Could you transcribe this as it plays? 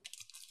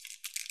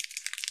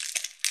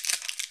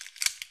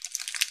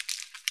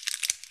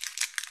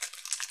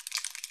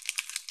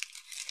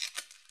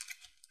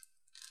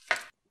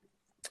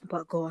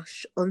But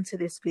gosh, onto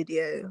this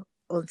video.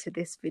 This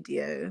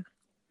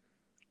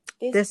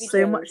There's so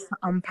video, much to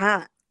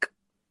unpack.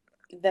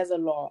 there's a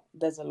lot.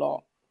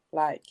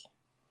 Like,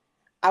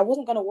 I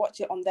wasn't gonna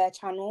watch it on their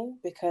channel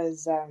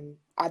because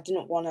I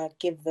didn't want to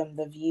give them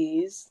the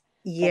views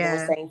when they were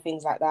Yeah. saying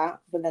things like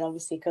that. But then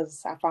obviously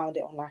because I found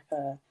it on like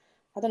I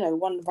don't know,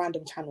 one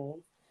random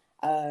channel,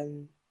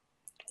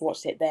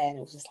 watched it there and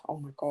it was just like, oh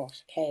my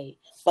gosh, okay.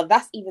 But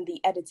that's even the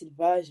edited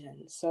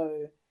version,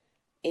 so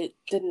it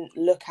didn't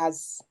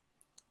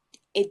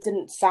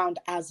sound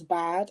as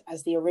bad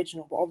as the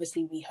original. But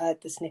obviously we heard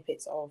the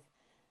snippets of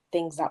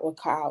things that were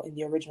cut out in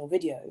the original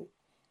video,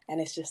 and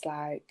it's just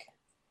like,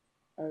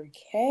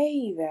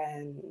 okay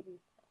then.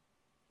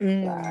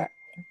 Mm. Like,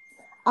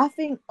 I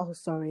think. Oh,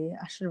 sorry.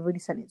 I should have really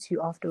sent it to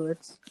you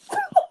afterwards.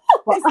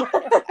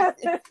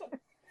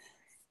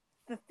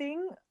 The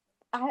thing,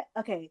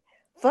 okay.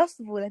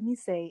 First of all, let me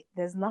say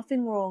there's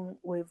nothing wrong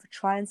with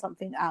trying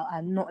something out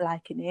and not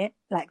liking it.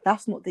 Like,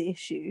 that's not the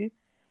issue.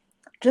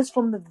 Just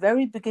from the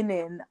very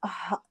beginning,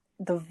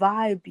 the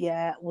vibe,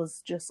 yeah,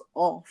 was just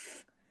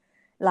off.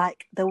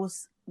 Like, it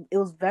was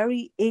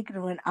very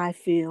ignorant, I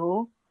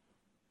feel.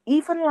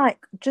 Even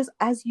like, just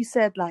as you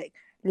said, like,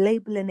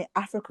 labeling it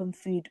African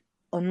food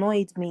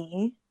annoyed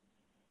me.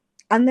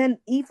 And then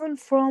even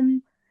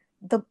from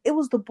it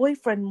was the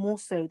boyfriend more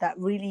so that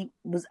really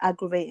was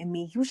aggravating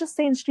me. He was just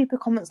saying stupid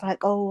comments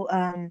like, "Oh,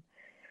 I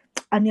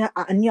knew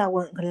I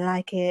wasn't gonna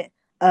like it.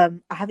 I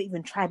haven't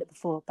even tried it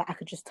before, but I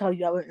could just tell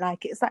you I won't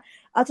like it." It's like,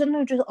 I don't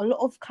know, just a lot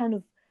of kind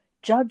of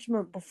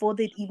judgment before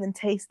they'd even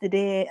tasted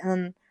it,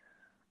 and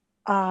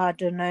I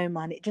don't know,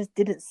 man. It just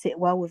didn't sit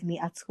well with me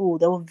at all.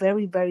 They were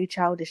very, very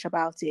childish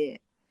about it.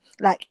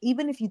 Like,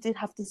 even if you did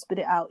have to spit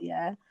it out,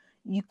 yeah,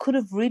 you could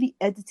have really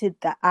edited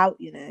that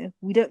out.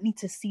 We don't need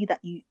to see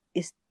that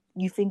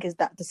you think is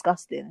that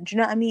disgusting. Do you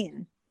know what I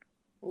mean?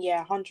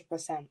 yeah,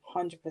 100%,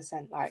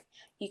 100%. Like,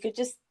 you could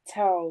just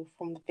tell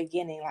from the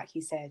beginning, like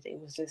you said, it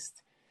was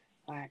just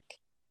like,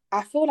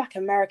 I feel like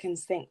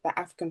Americans think that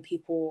African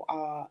people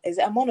is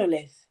it a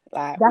monolith?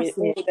 Like, we're That's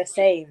all it. the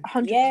same.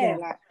 Yeah, 100%.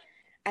 like,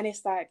 and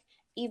it's like,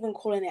 even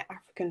calling it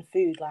African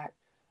food, like,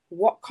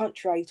 what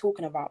country are you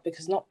talking about?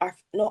 Because not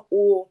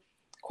all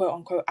quote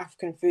unquote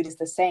African food is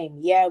the same.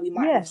 Yeah, we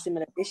might have Yeah.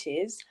 similar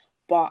dishes,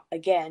 but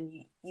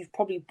again, you've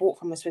probably bought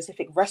from a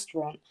specific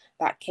restaurant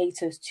that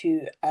caters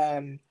to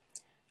a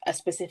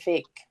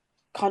specific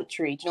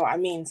country. Do you know what I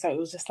mean? So it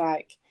was just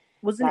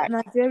Wasn't it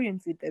like Nigerian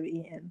food they were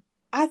eating?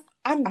 I'm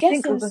I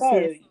think guessing Ogosi so.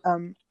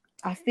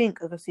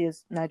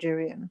 is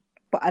Nigerian,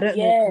 but I don't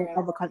know if any Yeah.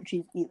 other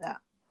countries eat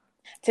that.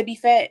 To be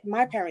fair,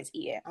 my parents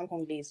eat it. I'm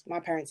Congolese. My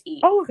parents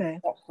eat Oh, okay.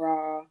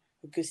 okra,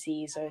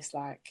 gusi, so it's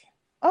like,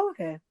 Oh,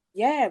 okay.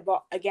 yeah.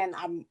 But again,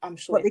 I'm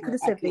sure But they it's could more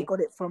have said they likely.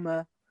 got it from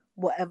a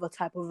whatever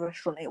type of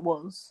restaurant it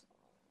was.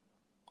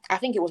 I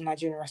think it was a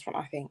Nigerian restaurant.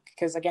 I think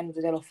because again, with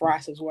the little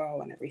rice as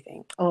well and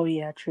everything. Oh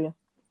yeah, true.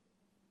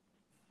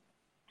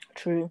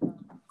 True.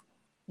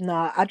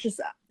 Nah,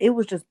 it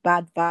was just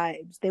bad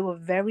vibes. They were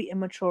very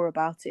immature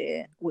about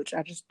it, which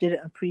I just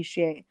didn't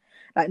appreciate.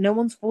 Like, no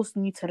one's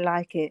forcing you to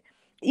like it.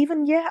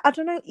 Even, yeah, I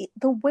don't know,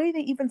 the way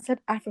they even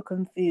said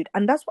African food,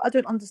 and that's what I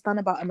don't understand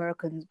about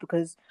Americans,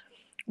 because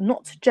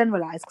not to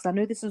generalize, because I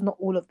know this is not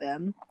all of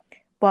them,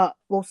 but,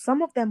 well,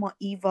 some of them are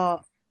either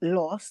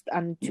lost,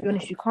 and to be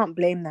honest, you can't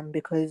blame them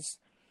because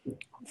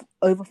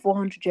over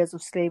 400 years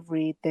of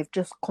slavery, they've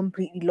just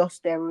completely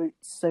lost their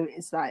roots. So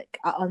it's like,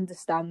 I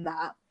understand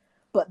that.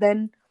 But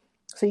then,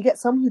 so you get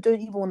some who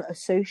don't even want to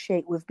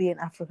associate with being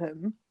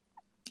African.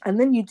 And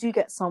then you do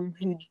get some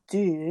who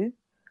do.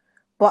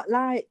 But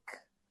like,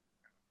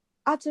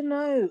 I don't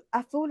know.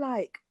 I feel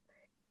like,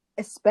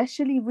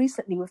 especially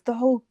recently with the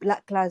whole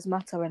Black Lives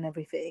Matter and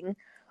everything,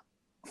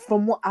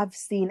 from what I've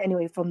seen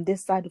anyway, from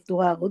this side of the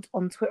world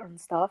on Twitter and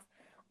stuff,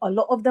 a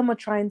lot of them are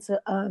trying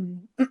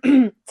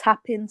to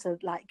tap into,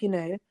 like,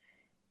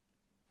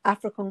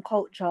 African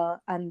culture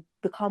and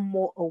become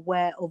more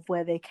aware of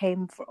where they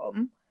came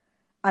from.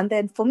 And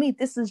then for me,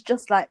 this is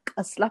just like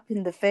a slap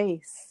in the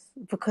face,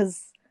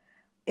 because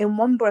in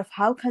one breath,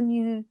 how can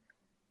you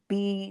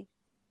be,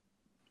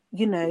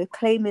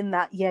 claiming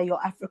that, yeah,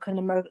 you're African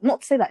American?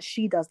 Not to say that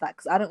she does that,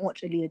 because I don't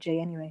watch Aaliyah J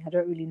anyway. I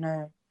don't really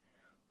know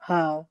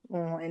her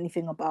or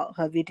anything about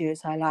her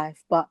videos, her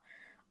life. But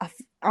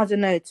I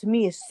don't know. To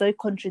me, it's so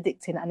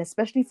contradicting. And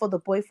especially for the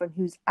boyfriend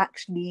who's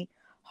actually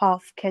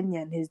half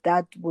Kenyan. His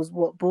dad was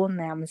born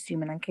there, I'm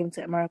assuming, and came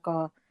to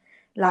America.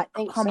 I Like,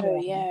 think come so.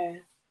 on. Yeah.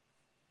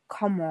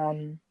 Come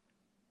on.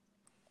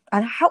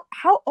 And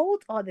how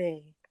old are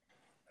they?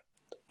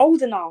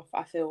 Old enough.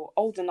 I feel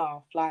old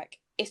enough. Like,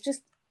 it's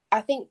just. I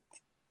think.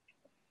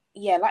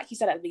 Yeah, like you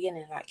said at the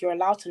beginning, like, you're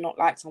allowed to not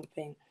like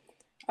something.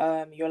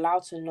 You're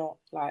allowed to not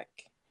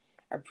like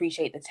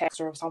appreciate the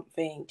texture of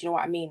something. Do you know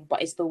what I mean?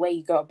 But it's the way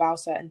you go about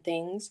certain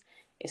things.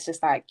 It's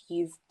just like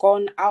you've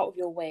gone out of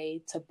your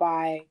way to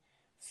buy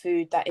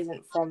food that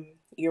isn't from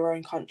your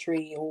own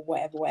country or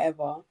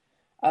whatever.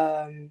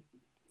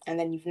 And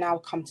then you've now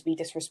come to be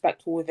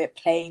disrespectful with it,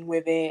 playing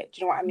with it.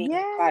 Do you know what I mean?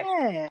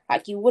 Yeah.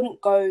 Like you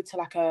wouldn't go to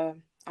like I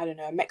don't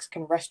know, a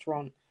Mexican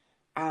restaurant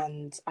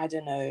and I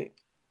don't know,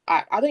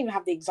 I don't even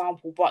have the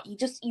example, but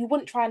you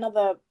wouldn't try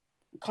another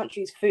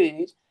country's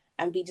food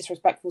and be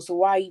disrespectful. So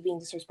why are you being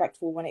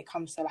disrespectful when it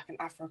comes to like an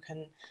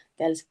African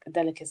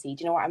delicacy?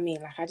 Do you know what I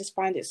mean? Like I just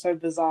find it so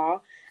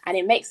bizarre, and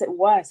it makes it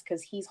worse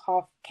because he's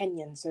half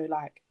Kenyan. So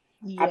like,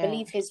 I Yeah.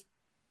 believe his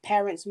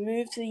parents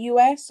moved to the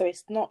US, so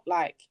it's not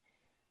like.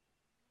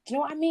 Do you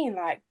know what I mean?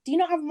 Like, do you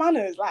not have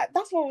manners? Like,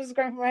 that's what was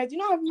going through my head. Do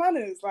you not have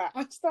manners? Like,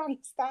 I just don't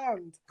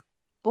understand.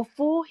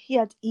 Before he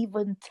had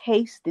even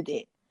tasted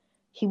it,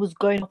 he was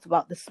going off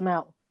about the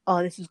smell.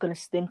 Oh, this is gonna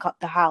stink up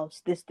the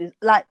house. This.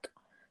 Like,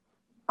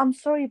 I'm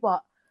sorry,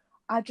 but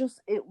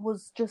it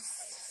was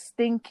just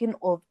stinking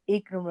of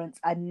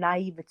ignorance and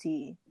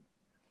naivety.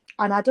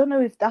 And I don't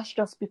know if that's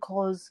just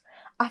because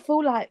I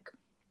feel like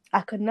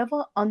I could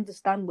never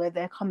understand where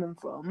they're coming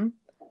from,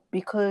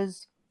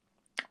 because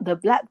the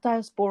black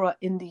diaspora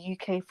in the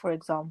UK, for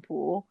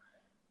example,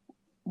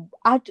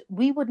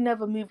 we would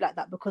never move like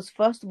that, because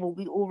first of all,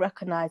 we all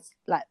recognize,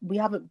 like, we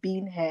haven't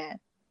been here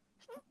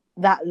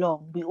that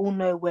long. We all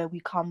know where we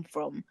come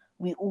from.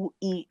 We all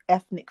eat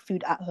ethnic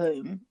food at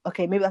home.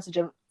 Okay, maybe that's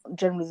a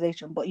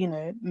generalization, but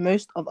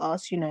most of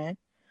us,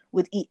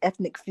 would eat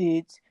ethnic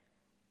foods.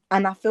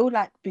 And I feel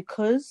like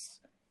because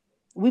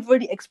we've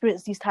already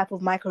experienced these type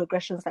of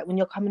microaggressions, like when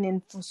you're coming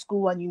in from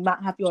school and you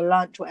might have your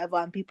lunch, whatever,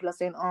 and people are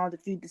saying, "Oh, the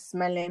food is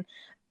smelling."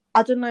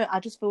 I don't know.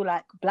 I just feel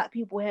like black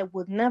people here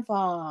would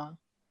never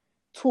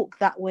talk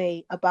that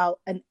way about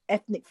an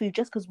ethnic food,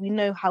 just because we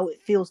know how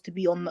it feels to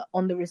be on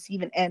the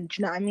receiving end. Do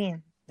you know what I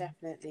mean?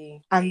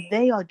 Definitely. And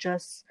they are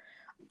just,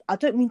 I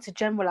don't mean to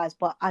generalize,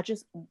 but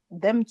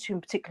them two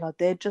in particular,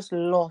 they're just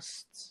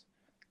lost.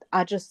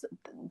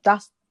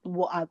 That's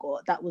what I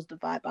got. That was the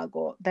vibe I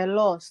got. They're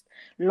lost,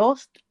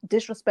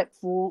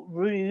 disrespectful,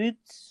 rude.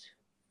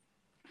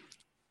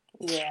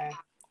 Yeah, It's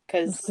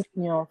because pissing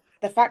me off.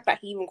 the fact that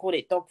he even called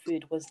it dog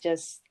food was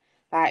just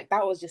like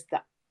that was just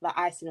the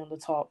icing on the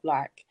top.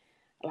 Like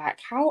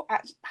how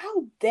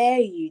dare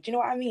you? Do you know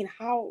what I mean?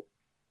 How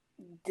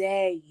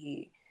dare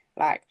you?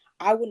 Like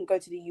I wouldn't go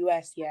to the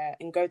US, yeah,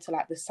 and go to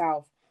like the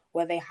South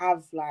where they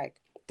have like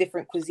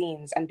different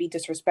cuisines and be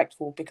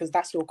disrespectful because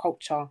that's your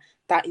culture.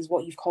 That is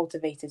what you've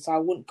cultivated. So I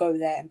wouldn't go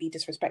there and be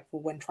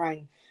disrespectful when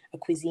trying a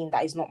cuisine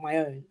that is not my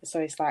own. So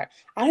it's like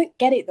I don't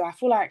get it though. I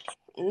feel like,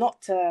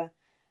 not to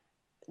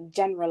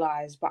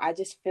generalize, but I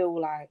just feel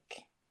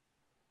like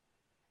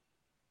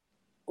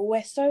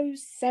we're so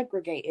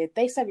segregated.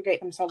 They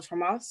segregate themselves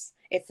from us.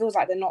 It feels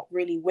like they're not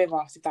really with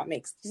us, if that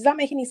makes, does that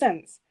make any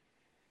sense?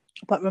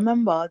 But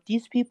remember,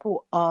 these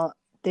people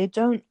they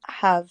don't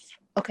have,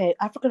 okay,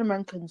 African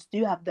Americans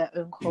do have their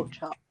own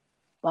culture,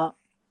 but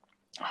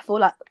I feel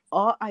like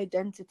our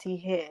identity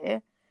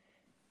here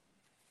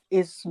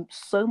is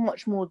so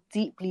much more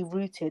deeply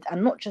rooted,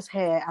 and not just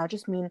here. I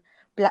just mean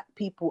black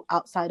people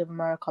outside of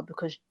America,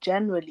 because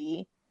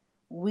generally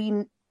we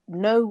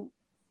know,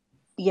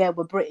 yeah,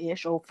 we're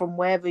British or from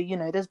wherever,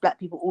 there's black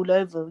people all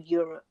over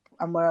Europe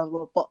and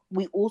wherever, but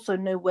we also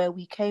know where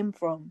we came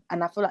from.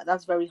 And I feel like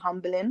that's very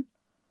humbling.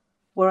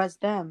 Whereas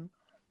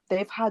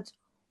they've had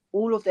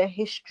all of their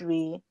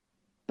history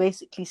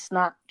basically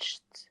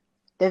snatched.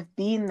 They've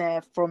been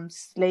there from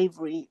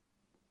slavery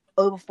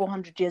over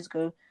 400 years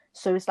ago.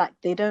 So it's like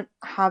they don't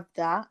have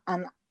that.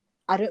 And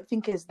I don't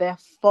think it's their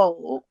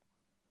fault,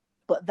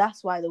 but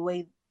that's why they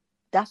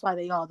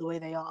are the way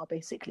they are,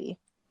 basically.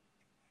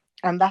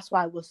 And that's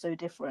why we're so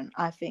different,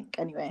 I think,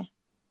 anyway.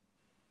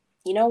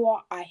 You know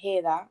what? I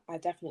hear that. I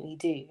definitely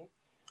do.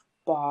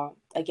 But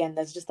again,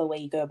 there's just the way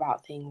you go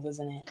about things,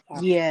 isn't it?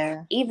 Like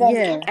Yeah. even,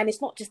 Yeah. and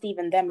it's not just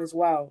even them as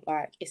well.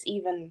 Like it's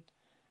even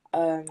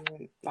um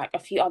like a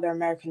few other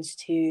Americans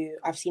too.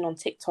 I've seen on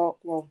TikTok,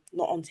 well,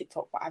 not on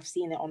TikTok, but I've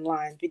seen it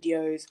online,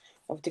 videos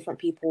of different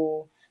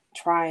people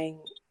trying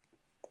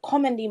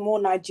commonly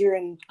more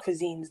Nigerian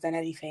cuisines than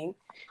anything.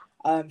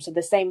 So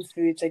the same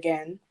foods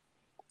again,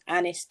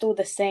 and it's still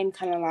the same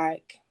kind of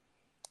like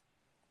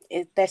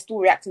they're still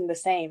reacting the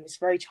same. It's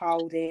very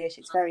childish.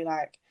 It's very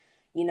like,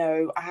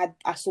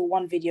 I saw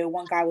one video.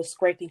 One guy was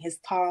scraping his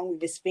tongue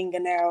with his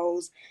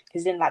fingernails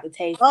because he didn't like the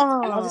taste.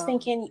 And I was just Oh,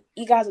 thinking,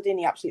 you guys are doing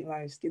the absolute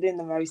most. You're doing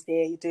the most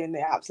here. You're doing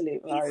the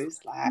absolute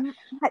most. Like,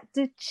 like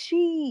the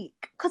cheek.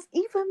 Because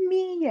even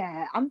me,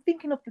 yeah, I'm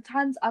thinking of the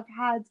times I've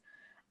had,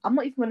 I'm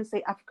not even going to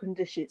say African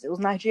dishes, it was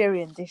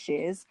Nigerian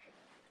dishes.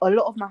 A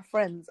lot of my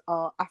friends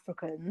are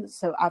African,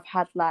 so I've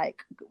had,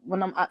 like,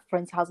 when I'm at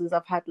friends' houses,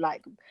 I've had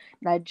like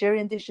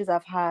Nigerian dishes,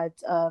 I've had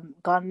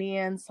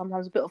Ghanaian,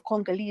 sometimes a bit of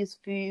Congolese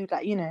food,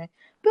 like,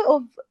 bit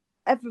of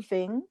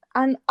everything.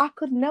 And I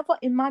could never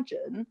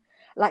imagine,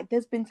 like,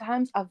 there's been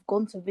times I've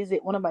gone to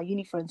visit one of my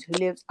uni friends who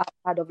lives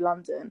outside of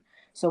London.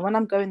 So when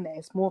I'm going there,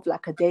 it's more of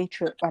like a day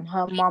trip, and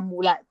her mum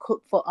will like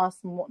cook for us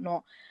and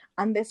whatnot.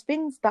 And there's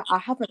things that I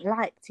haven't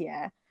liked,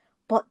 yeah,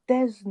 but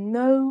there's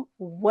no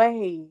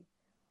way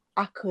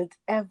I could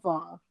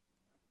ever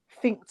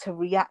think to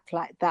react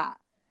like that.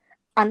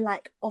 And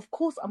like, of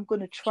course, I'm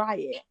gonna try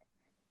it.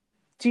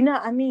 Do you know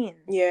what I mean?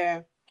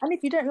 yeah, And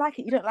if you don't like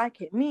it, you don't like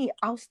it. Me,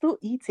 I'll still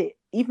eat it,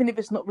 even if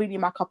it's not really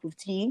my cup of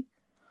tea.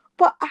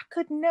 But I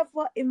could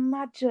never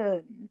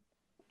imagine.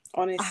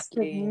 I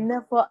could Honestly.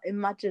 never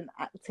imagine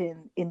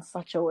acting in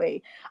such a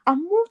way.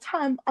 And more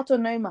time, I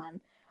don't know,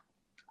 man.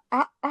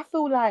 I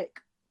feel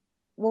like,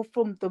 well,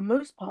 from the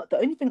most part, the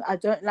only thing I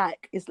don't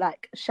like is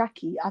like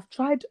Shaki. I've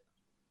tried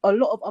a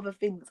lot of other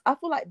things. I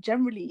feel like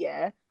generally,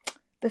 yeah,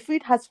 the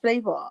food has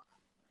flavor,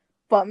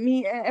 but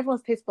me,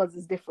 everyone's taste buds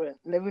is different.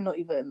 Let me not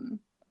even.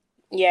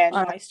 Yeah,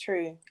 no, it's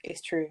true.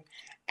 It's true.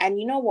 And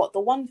you know what? The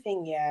one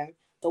thing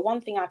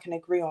I can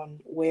agree on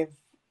with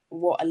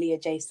what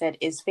Aaliyah J said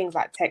is things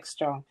like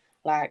texture.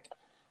 Like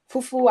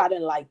fufu, I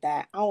don't like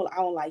that. I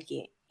don't like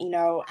it, and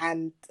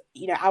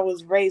I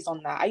was raised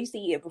on that. I used to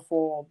eat it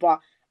before, but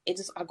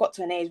I got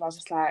to an age where I was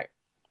just like,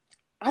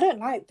 I don't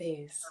like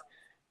this.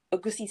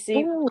 Egusi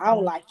soup, I don't Oh,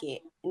 like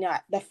it.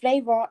 The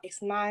flavor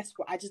is nice,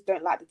 but I just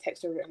don't like the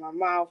texture of it in my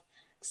mouth.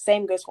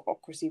 Same goes for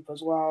okra soup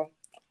as well.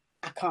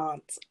 I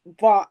can't.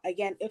 But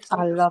again, if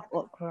I something love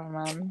okra,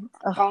 man.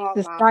 Ugh, can't,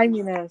 the man.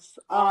 sliminess.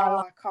 Oh, I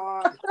love. I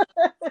can't.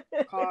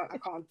 I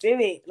can't do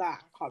it. Like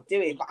I can't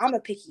do it. But I'm a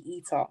picky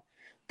eater.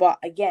 But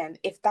again,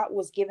 if that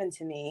was given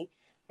to me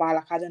by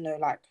I don't know,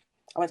 I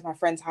went to my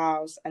friend's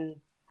house and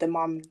the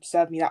mum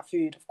served me that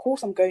food, of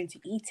course I'm going to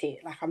eat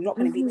it. Like I'm not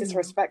gonna be Mhm.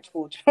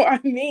 disrespectful. Do you know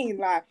what I mean?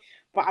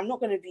 But I'm not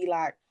gonna be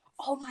like,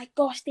 oh my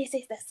gosh, this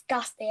is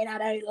disgusting. I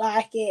don't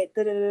like it.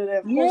 Da, da, da, da.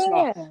 Of course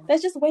not. Yeah,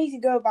 There's just ways you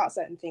go about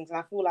certain things, and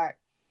I feel like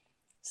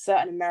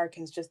certain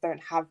Americans just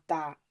don't have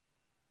that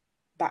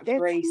they're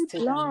grace too to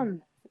them.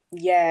 blunt.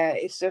 Yeah,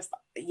 it's just,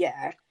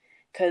 yeah.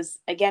 Because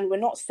again, we're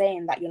not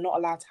saying that you're not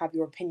allowed to have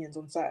your opinions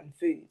on certain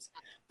foods.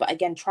 But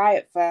again, try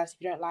it first.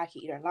 If you don't like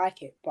it, you don't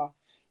like it. But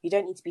you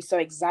don't need to be so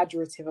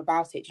exaggerative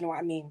about it. Do you know what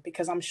I mean?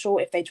 Because I'm sure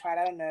if they tried,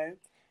 I don't know,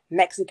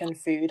 Mexican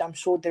food, I'm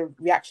sure the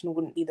reaction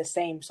wouldn't be the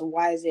same. So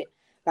why is it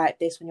like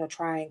this when you're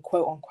trying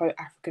quote unquote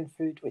African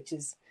food, which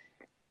is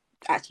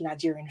actually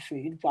Nigerian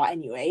food? But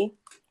anyway,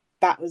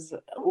 that was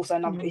also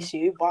another Mm.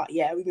 issue. But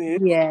yeah, we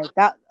move. Yeah,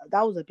 that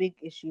was a big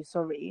issue.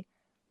 Sorry,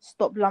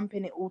 stop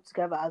lumping it all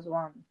together as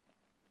one.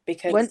 When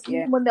Because, yeah.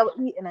 even when they were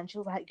eating, and she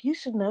was like, "You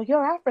should know,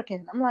 you're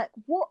African." I'm like,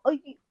 "What are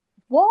you?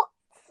 What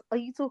are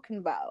you talking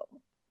about?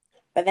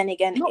 But then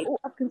again, Not all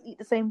Africans eat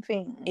the same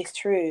thing." it's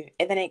true.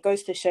 And then it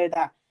goes to show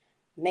that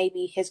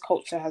maybe his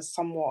culture has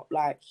somewhat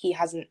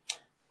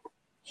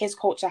his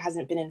culture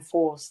hasn't been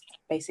enforced,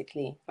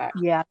 basically. Like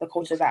Yeah, the I think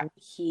culture that so.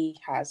 he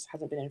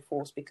hasn't been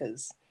enforced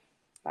because,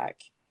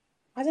 like,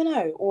 I don't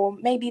know. Or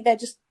maybe they're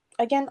just,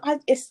 again,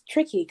 it's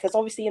tricky because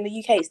obviously in the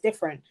UK it's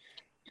different.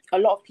 A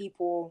lot of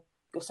people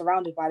you're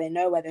surrounded by, they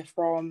know where they're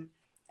from,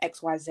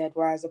 XYZ,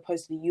 whereas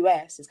opposed to the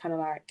US, it's kind of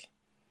like,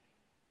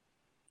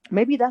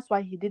 Maybe that's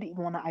why he didn't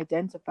even want to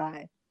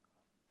identify,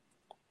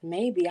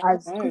 maybe, I don't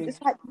as because know.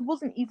 it's like he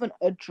wasn't even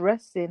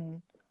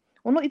addressing,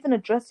 well, not even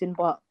addressing,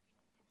 but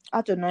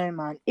I don't know,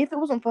 man. If it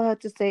wasn't for her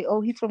to say,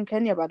 "Oh, he's from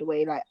Kenya," by the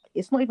way, like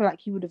it's not even like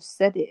he would have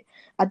said it.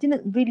 I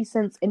didn't really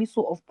sense any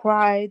sort of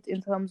pride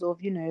in terms of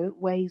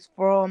where he's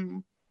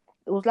from.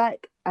 It was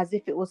like as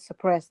if it was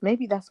suppressed.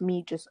 Maybe that's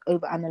me just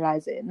over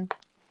analyzing,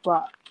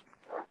 but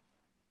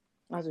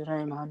I don't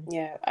know, man.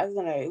 Yeah, I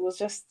don't know. It was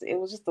just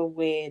a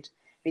weird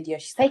video.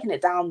 She's taken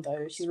it down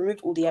though. She's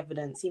removed all the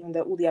evidence, even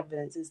though all the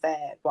evidence is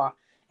there. But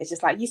it's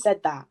just like you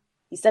said that.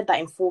 You said that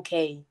in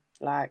 4K.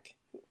 Like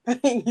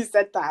you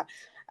said that.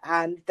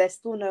 And there's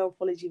still no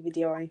apology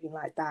video or anything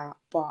like that.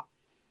 But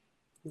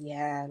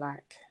yeah,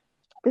 like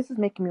This is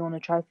making me want to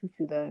try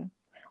fufu though.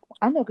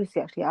 I know, Chrissy,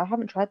 actually, I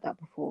haven't tried that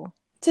before.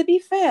 to be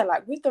fair,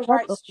 like with the Tried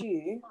right the-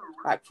 stew,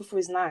 like fufu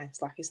is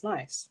nice. Like it's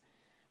nice.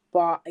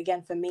 But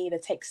again, for me, the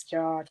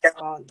texture, I just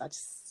can't.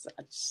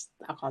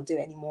 I can't do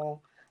it anymore.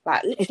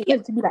 Like It's literally,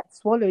 meant to be like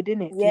swallowed,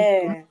 isn't it? Fufu.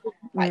 yeah.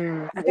 Like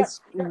you don't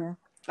It's yeah.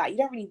 like you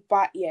don't really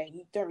bite. Yeah,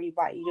 you don't really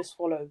bite. You just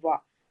swallow.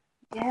 But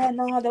yeah,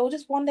 no, there was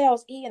just one day I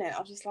was eating it. I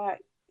was just like,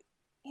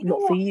 you know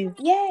Not for what? you.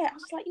 Yeah, I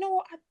was just like, you know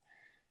what?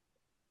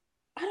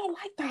 I don't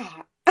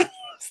like that.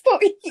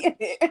 Stop eating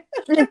it.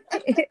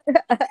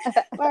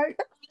 Like,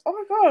 oh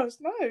my gosh,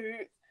 no.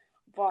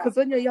 But Because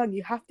when you're young,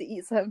 you have to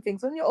eat certain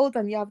things. When you're older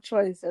and you have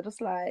choice, you're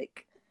just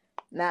like,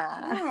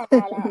 nah, nah,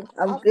 like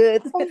I'm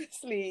good.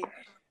 honestly,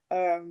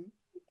 um,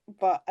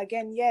 but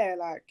again, yeah,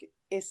 like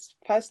it's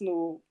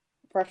personal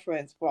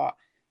preference. But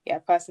yeah,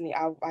 personally,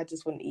 I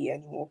just wouldn't eat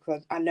anymore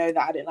because I know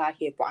that I didn't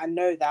like it. But I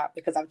know that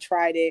because I've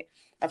tried it.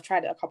 I've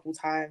tried it a couple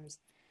times,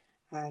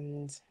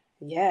 and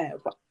yeah,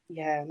 but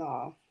yeah,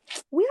 no.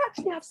 We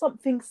actually have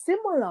something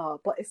similar,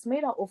 but it's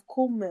made out of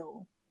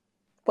cornmeal,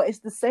 but it's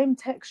the same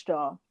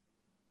texture,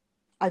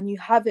 and you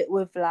have it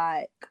with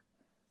like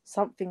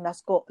something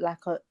that's got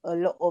like a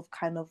lot of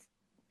kind of,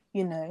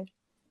 you know,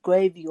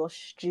 gravy or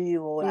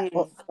stew or like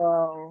Mm.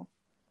 okra.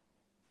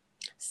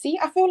 See,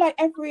 I feel like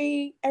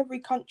every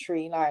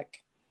country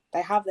like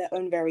they have their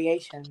own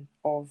variation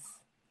of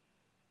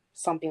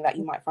something that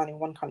you might find in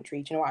one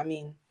country. Do you know what I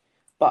mean?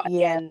 But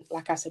Yeah, again,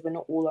 like I said, we're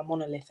not all a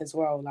monolith as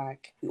well.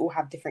 Like we all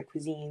have different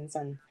cuisines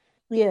and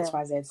yeah.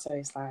 XYZ. So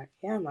it's like,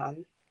 yeah,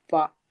 man.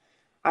 But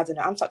I don't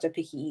know. I'm such a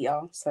picky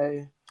eater.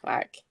 So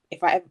like,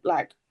 if I ever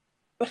like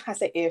I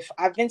say if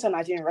I've been to a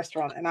Nigerian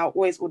restaurant and I'll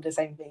always order the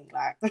same thing,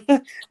 like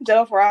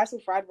jollof rice or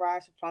fried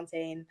rice with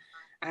plantain,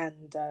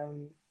 and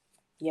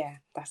yeah,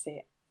 that's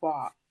it.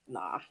 But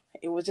nah,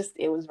 it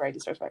was very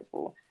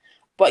disrespectful.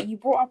 But you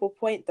brought up a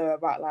point though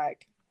about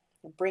like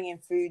bringing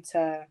food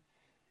to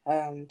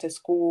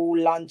school,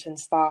 lunch and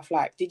stuff.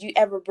 Like, did you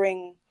ever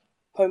bring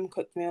home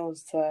cooked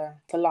meals to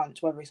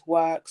lunch, whether it's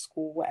work,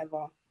 school,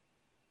 whatever?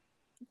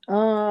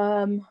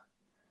 Um,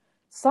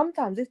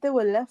 Sometimes if there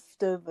were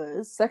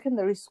leftovers,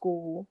 secondary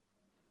school,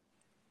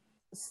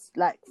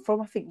 like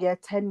from I think year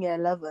 10, year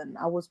 11,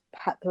 I was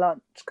packed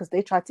lunch because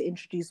they tried to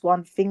introduce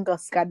one finger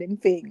scanning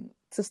thing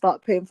to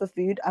start paying for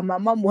food, and my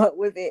mum worked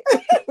with it.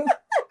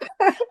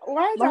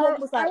 Why is My that?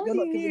 mum was I like, "You're already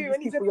not giving knew these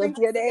when he said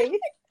people your things.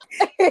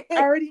 DNA."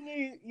 I already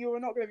knew you were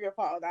not going to be a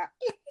part of that.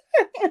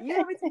 You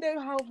want me to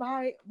know how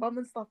my mum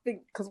and stuff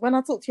think? Because when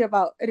I talk to you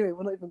about, anyway,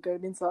 we're not even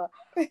going into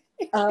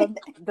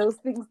those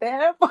things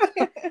there. But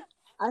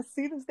as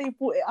soon as they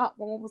brought it up,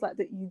 my mum was like,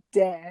 "That you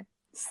dare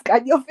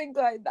scan your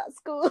finger in that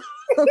school?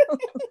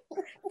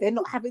 They're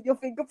not having your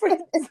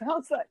fingerprints." I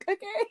was like,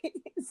 "Okay."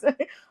 So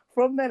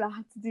from then, I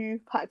had to do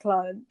packed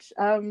lunch.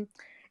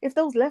 If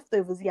there was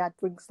leftovers, yeah, I'd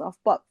bring stuff.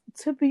 But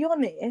to be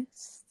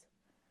honest,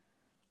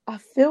 I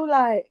feel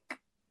like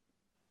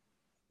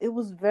it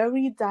was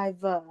very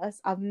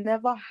diverse. I've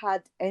never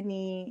had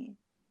any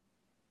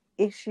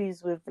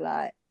issues with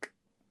like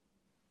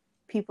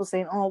people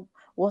saying, "Oh,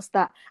 what's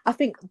that?" I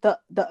think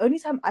the only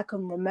time I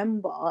can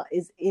remember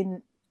is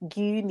in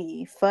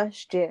uni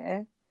first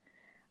year,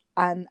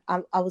 and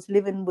I was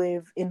living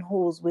with in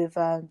halls with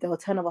there were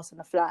 10 of us in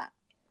the flat,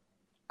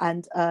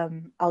 and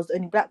I was the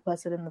only black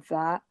person in the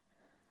flat,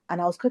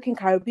 and I was cooking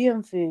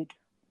Caribbean food,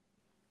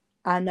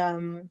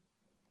 and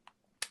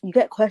you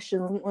get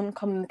questions when you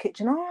come in the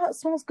kitchen. "Oh, that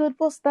smells good.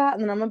 What's that?"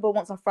 And then I remember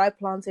once I fried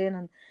plantain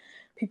and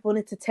people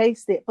wanted to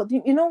taste it. But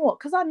you know what?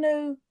 Because I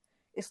know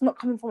it's not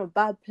coming from a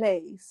bad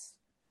place.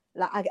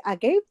 Like I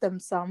gave them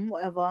some,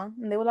 whatever,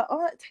 and they were like,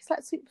 "Oh, it tastes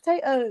like sweet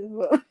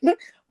potato."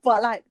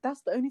 But like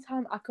that's the only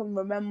time I can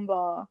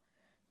remember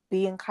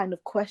being kind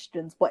of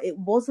questions. But it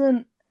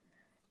wasn't.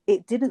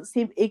 It didn't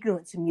seem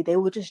ignorant to me. They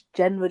were just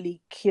generally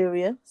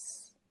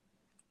curious.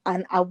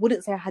 And I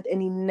wouldn't say I had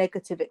any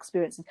negative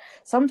experiences.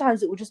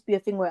 Sometimes it would just be a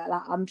thing where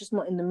like I'm just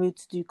not in the mood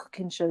to do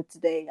cooking show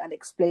today and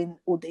explain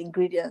all the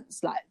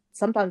ingredients. Like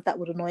sometimes that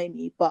would annoy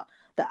me, but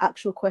the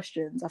actual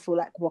questions I feel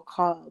like were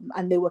calm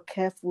and they were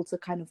careful to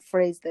kind of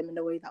phrase them in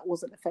a way that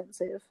wasn't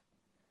offensive.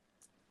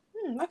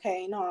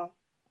 Okay, no,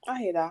 I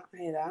hear that. I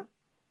hear that.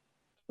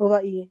 What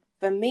about you?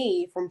 For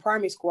me, from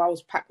primary school, I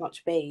was packed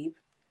lunch babe.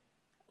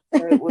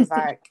 So it was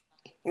like,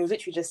 it was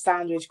literally just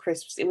sandwich,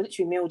 crisps. It was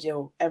literally meal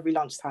deal every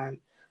lunchtime.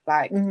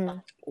 Like, Mm-hmm.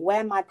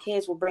 when my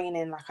peers were bringing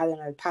in, like, I don't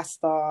know,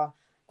 pasta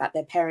that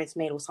their parents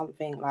made or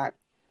something, like,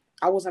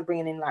 I wasn't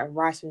bringing in, like,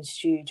 rice and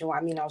stew. Do you know what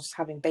I mean? I was just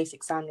having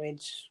basic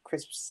sandwich,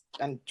 crisps,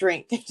 and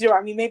drink. Do you know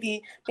what I mean?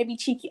 Maybe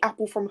cheeky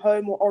apple from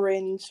home or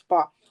orange.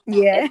 But,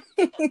 Yeah.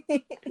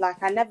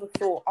 like, I never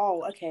thought,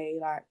 oh, okay,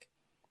 like,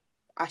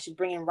 I should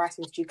bring in rice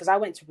and stew. Because I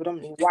went to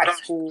predominantly white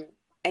school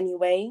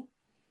anyway.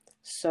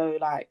 So,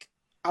 like,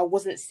 I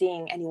wasn't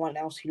seeing anyone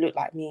else who looked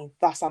like me.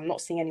 Thus, I'm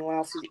not seeing anyone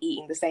else who's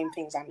eating the same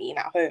things I'm eating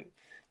at home.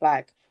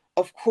 Like,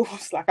 of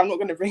course, like, I'm not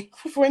going to bring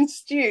fufu and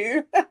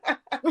stew.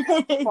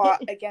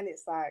 But again,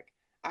 it's like,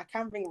 I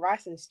can bring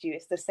rice and stew.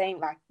 It's the same.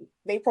 Like,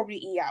 they probably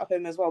eat at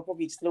home as well,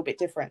 probably just a little bit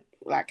different,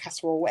 like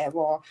casserole or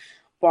whatever.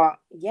 But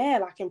yeah,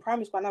 like in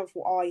primary school, I never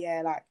thought, oh,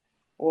 yeah, like,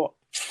 what?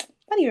 That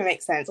didn't even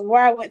make sense.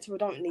 Where I went to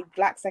predominantly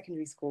black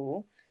secondary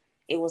school,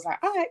 it was like,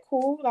 all right,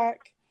 cool.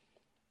 Like,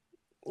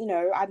 you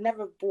know, I'd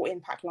never bought in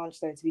packed lunch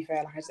though, to be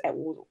fair. Like, I just ate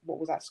what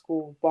was at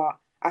school. But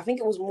I think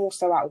it was more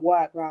so at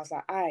work where I was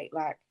like,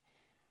 like,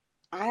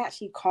 I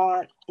actually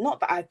can't, not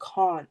that I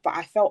can't, but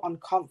I felt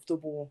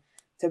uncomfortable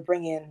to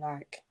bring in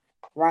like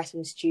rice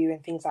and stew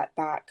and things like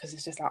that because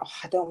it's just like, oh,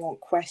 I don't want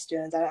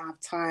questions. I don't have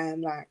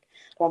time. Like,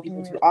 I want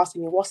people to be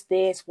asking me, what's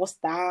this? What's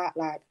that?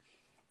 Like,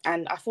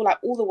 and I feel like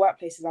all the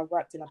workplaces I've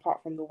worked in,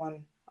 apart from the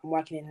one I'm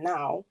working in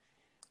now,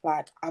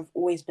 like, I've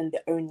always been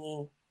the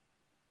only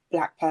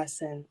black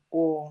person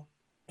or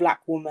black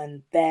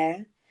woman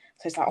there.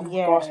 So it's like, oh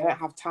my gosh, I don't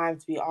have time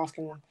to be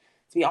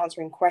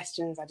answering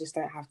questions. I just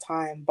don't have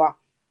time. But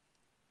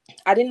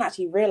I didn't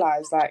actually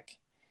realize like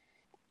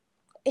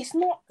it's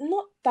not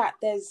that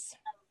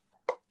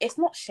it's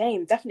not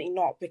shame, definitely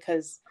not,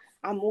 because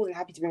I'm more than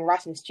happy to bring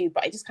rice and stew,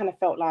 but it just kind of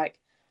felt like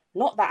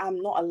not that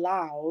I'm not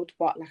allowed,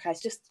 but like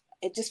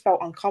it just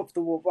felt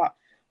uncomfortable. But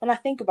when I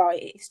think about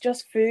it, it's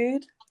just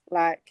food.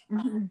 Like,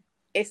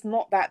 it's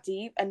not that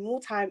deep, and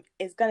mealtime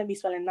is gonna be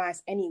smelling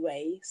nice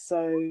anyway.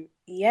 So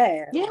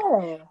yeah, Yeah.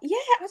 I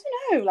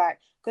don't know, like,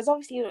 because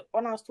obviously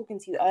when I was talking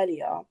to you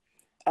earlier,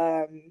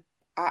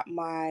 at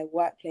my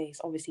workplace,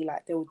 obviously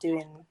like they were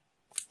doing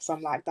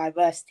some like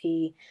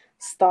diversity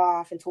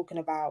stuff and talking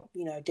about,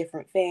 you know,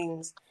 different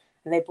things,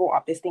 and they brought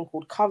up this thing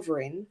called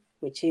covering,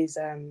 which is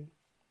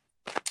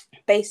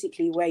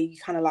basically where you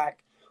kind of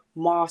like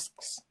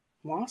masks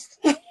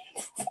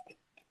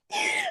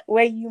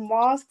where you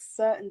mask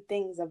certain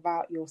things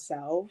about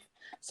yourself.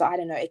 So I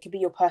don't know, it could be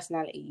your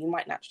personality. You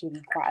might naturally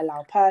be quite a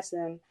loud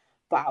person,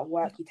 but at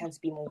work you tend to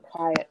be more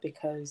quiet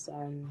because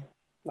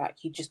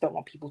like you just don't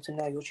want people to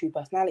know your true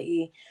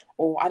personality.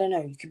 Or I don't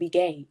know, you could be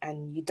gay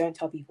and you don't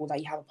tell people that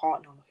you have a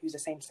partner who's the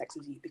same sex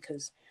as you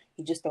because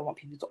you just don't want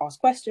people to ask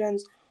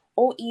questions.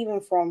 Or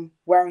even from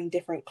wearing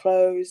different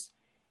clothes,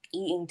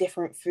 eating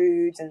different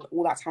foods and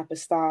all that type of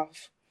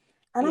stuff.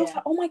 And I was Yeah.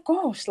 like, oh my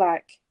gosh,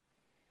 like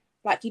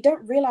you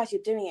don't realize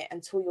you're doing it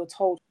until you're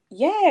told.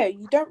 Yeah,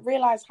 you don't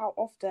realize how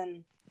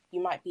often you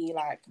might be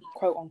like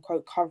quote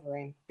unquote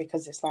covering,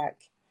 because it's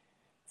like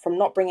from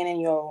not bringing in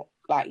your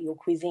like your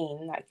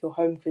cuisine, like your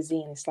home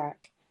cuisine, it's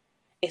like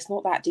it's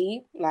not that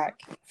deep. Like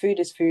food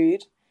is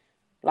food.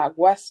 Like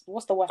what's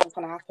the worst that's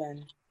gonna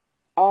happen?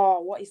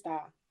 Oh, what is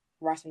that?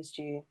 Rice and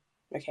stew.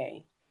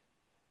 Okay.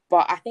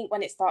 But I think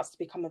when it starts to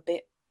become a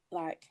bit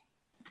like,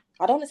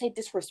 I don't want to say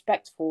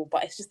disrespectful,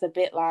 but it's just a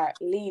bit like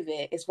leave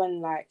it. It's when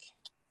like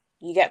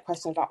you get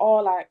questions like, oh,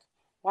 like,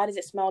 why does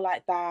it smell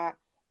like that?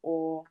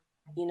 Or,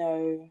 you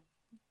know,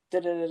 da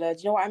da da da. Do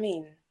you know what I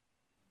mean?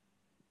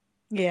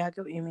 Yeah, I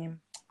get what you mean.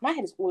 My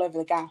head is all over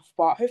the gaff,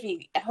 but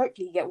hopefully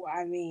you get what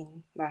I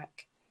mean.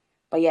 Like,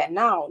 but yeah,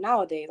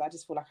 nowadays, I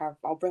just feel like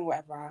I'll bring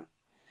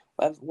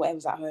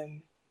whatever's at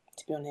home.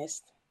 To be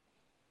honest,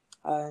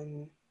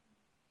 um,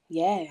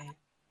 yeah.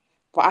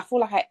 But I feel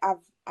like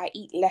I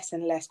eat less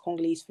and less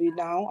Congolese food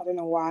now. I don't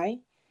know why.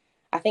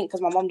 I think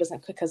because my mom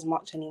doesn't cook as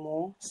much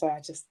anymore, so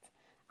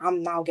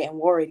I'm now getting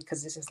worried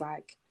because it's just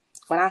like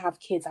when I have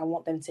kids, I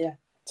want them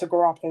to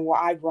grow up on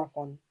what I grew up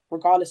on,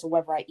 regardless of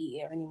whether I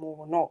eat it anymore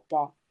or not.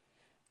 But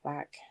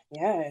like,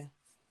 yeah,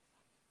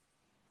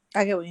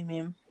 I get what you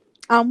mean.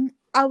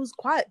 I was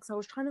quiet because I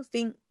was trying to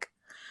think,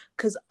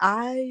 because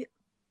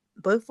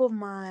both of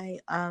my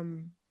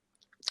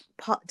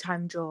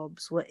part-time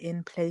jobs were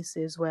in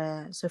places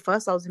where, so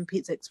first I was in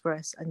Pizza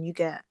Express, and you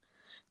get,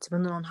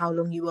 depending on how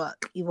long you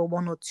work, either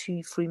 1 or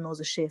 2 free meals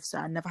a shift, so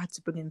I never had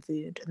to bring in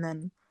food. And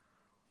then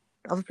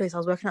the other place I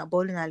was working at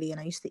bowling alley, and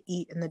I used to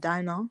eat in the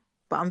diner.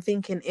 But I'm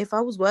thinking, if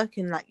I was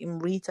working like in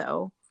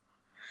retail,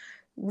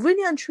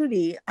 really and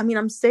truly, I mean,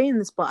 I'm saying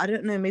this, but I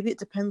don't know, maybe it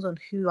depends on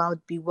who I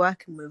would be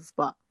working with,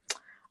 but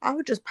I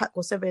would just pack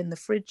whatever in the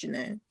fridge, you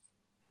know.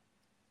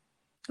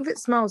 If it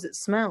smells, it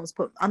smells.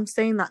 But I'm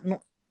saying that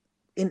not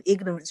in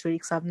ignorance, really,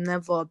 because I've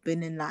never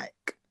been in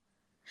like,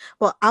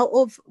 well, out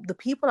of the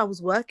people I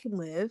was working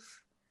with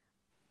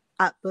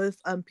at both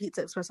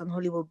Pizza Express and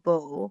Hollywood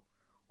Bowl,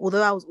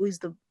 although I was always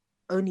the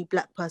only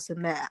black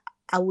person there,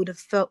 I would have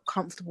felt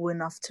comfortable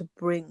enough to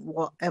bring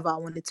whatever I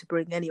wanted to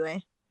bring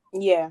anyway.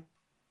 yeah,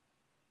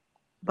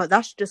 But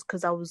that's just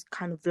because I was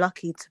kind of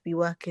lucky to be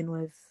working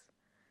with,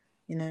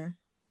 you know,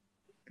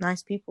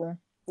 nice people.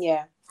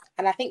 yeah.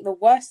 And I think the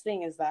worst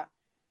thing is that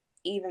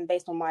even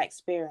based on my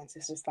experience,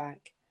 it's just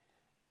like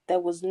there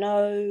was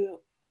no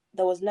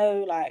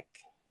like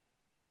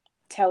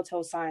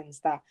telltale signs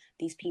that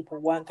these people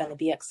weren't going to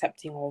be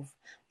accepting of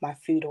my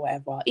food or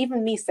whatever.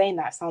 Even me saying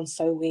that sounds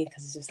so weird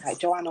because it's just like,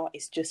 Joanna,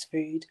 it's just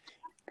food.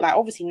 Like,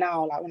 obviously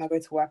now, like when I go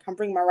to work, I'm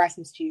bringing my rice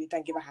and stew,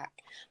 don't give a heck.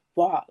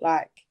 But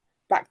like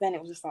back then, it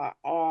was just like,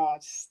 oh,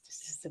 it's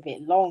just a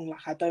bit long.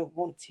 Like, I don't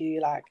want to,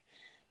 like,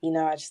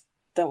 I just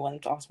don't want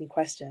them to ask me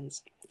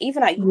questions.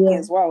 Even at uni Yeah.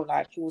 as well,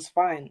 like, it was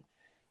fine.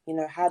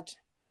 Had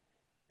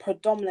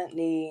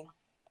predominantly,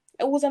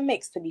 it was a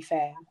mix to be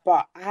fair,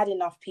 but I had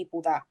enough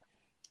people that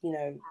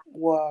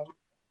were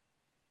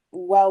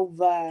well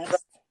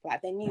versed,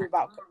 like they knew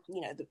about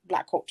the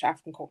black culture,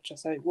 African culture.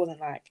 So it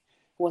wasn't like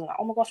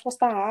oh my gosh, what's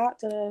that?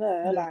 Da, da,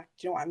 da. Yeah. Like,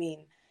 do you know what I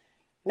mean?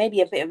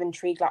 Maybe a bit of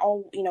intrigue, like,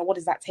 oh, what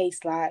does that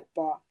taste like?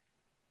 But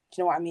do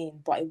you know what I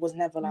mean? But it was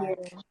never like,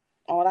 Yeah.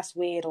 oh, that's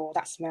weird, or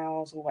that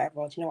smells, or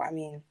whatever. Do you know what I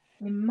mean?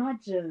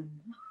 Imagine.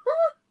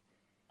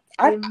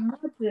 I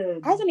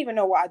Imagine. I don't even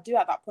know what I'd do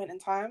at that point in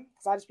time,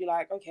 because I'd just be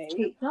like, okay,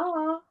 Teacher.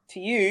 to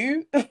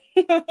you,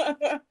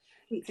 to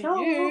Teacher.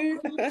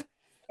 you.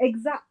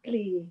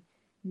 Exactly.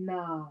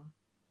 Nah.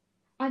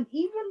 And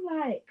even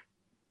like,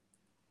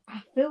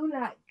 I feel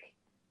like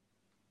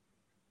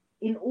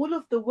in all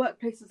of the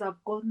workplaces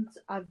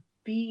I've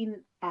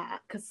been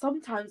at, because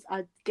sometimes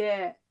I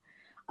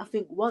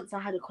think once I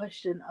had a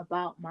question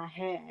about my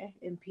hair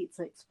in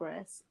Pizza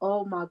Express.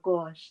 Oh my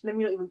gosh. I'm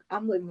not even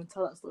gonna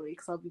tell that story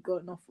because I'll be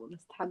going off on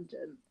this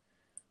tangent.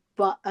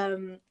 But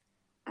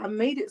I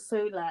made it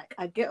so like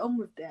I get on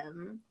with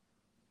them,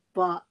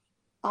 but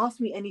ask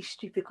me any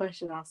stupid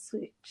question, I'll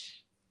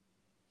switch.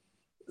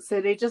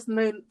 So they just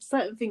know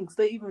certain things,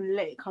 don't even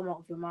let it come out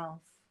of your mouth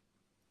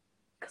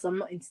because I'm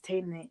not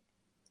entertaining it.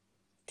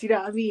 Do you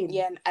know what I mean?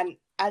 Yeah, and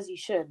as you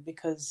should,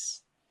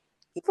 because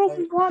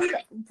From one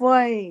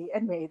boy,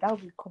 anyway, that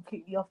would be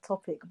completely off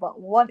topic. But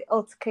one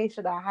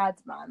altercation I had,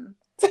 man,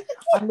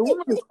 and the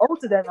woman was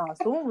older than us.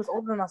 The woman was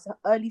older than us,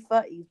 early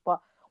 30s.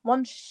 But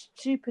one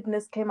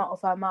stupidness came out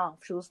of her mouth.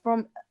 She was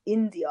from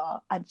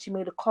India, and she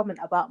made a comment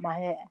about my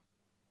hair,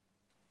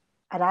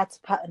 and I had to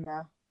pattern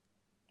her.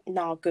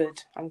 no,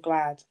 good. I'm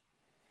glad,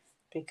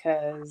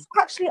 because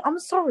Actually, I'm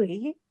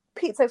sorry.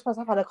 Pizza Express,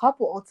 I've had a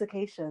couple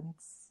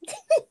altercations.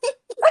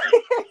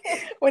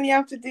 when you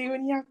have to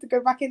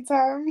go back in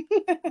time.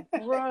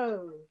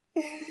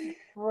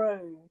 Bro,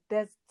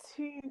 there's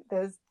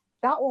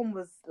that one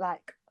was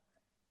like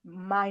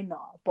minor,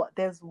 but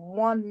there's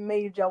one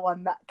major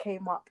one that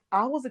came up.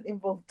 I wasn't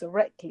involved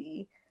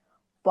directly,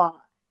 but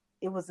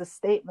it was a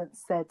statement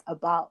said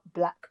about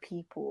black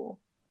people.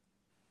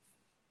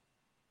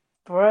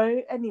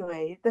 Bro,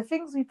 anyway, the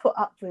things we put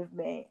up with,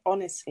 mate.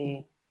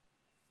 Honestly,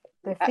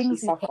 The actually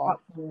things we put suffer.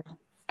 up with.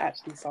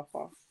 Actually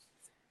suffer.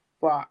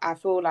 But I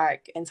feel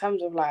like in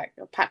terms of like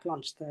a packed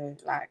lunch though,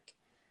 like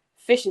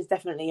fish is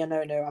definitely a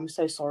no-no. I'm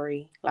so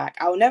sorry. Like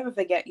I'll never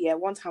forget, yeah,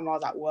 one time I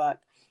was at work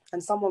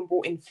and someone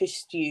brought in fish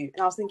stew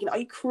and I was thinking, are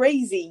you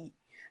crazy?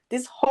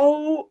 This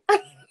whole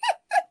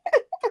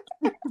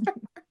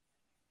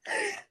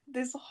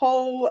this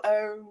whole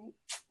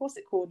what's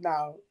it called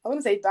now? I want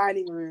to say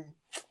dining room.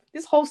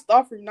 This whole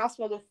staff room now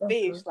smells of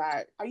fish.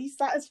 Like, are you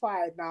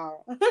satisfied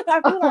now? I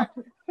feel like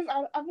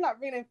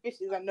bringing in fish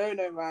is a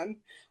no-no, man.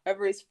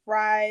 Whether it's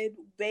fried,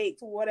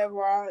 baked,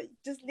 whatever,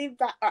 just leave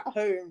that at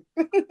home.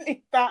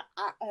 Leave that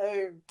at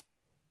home.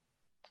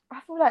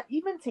 I feel like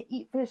even to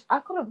eat fish, I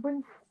couldn't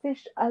bring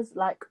fish as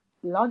like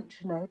lunch,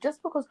 you know,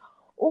 just because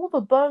all the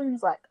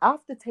bones, like I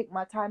have to take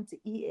my time to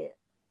eat it.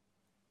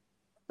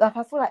 Like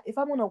I feel like if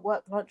I'm on a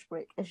work lunch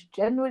break, it's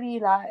generally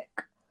like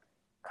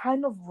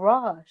kind of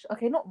rush.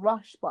 Okay, not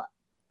rush, but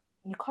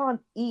you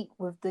can't eat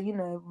with the, you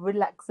know,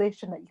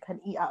 relaxation that you can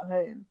eat at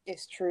home.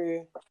 It's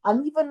true.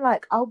 And even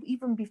like I'll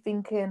even be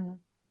thinking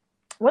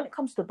when it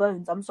comes to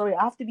bones, I'm sorry,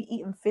 I have to be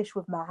eating fish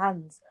with my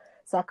hands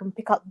so I can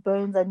pick up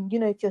bones. And you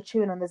know, if you're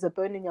chewing and there's a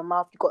bone in your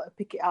mouth, you got to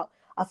pick it out.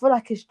 I feel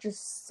like it's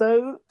just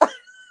so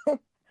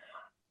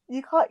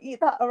you can't eat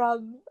that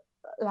around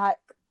like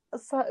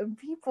certain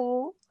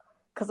people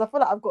because I feel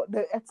like I've got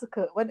no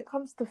etiquette when it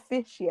comes to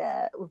fish.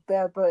 Yeah, with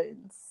bare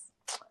bones,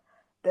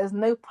 there's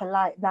no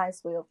polite,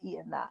 nice way of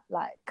eating that.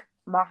 Like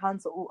my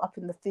hands are all up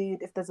in the food.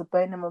 If there's a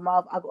bone in my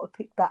mouth, I got to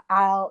pick that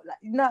out. Like,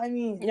 you know what I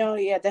mean? No,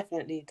 yeah,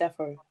 definitely,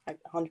 definitely, like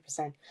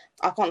 100%.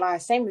 I can't lie.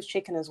 Same with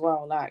chicken as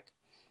well. Like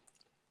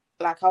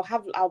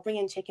I'll bring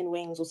in chicken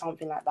wings or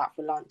something like that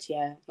for lunch,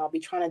 yeah. And I'll be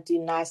trying to do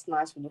nice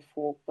with a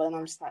fork, but then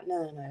I'm just like,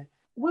 no.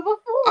 With a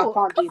I fork.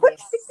 can't do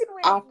this.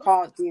 I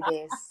can't do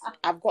this.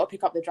 I've got to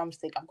pick up the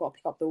drumstick. I've got to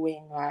pick up the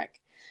wing. Like,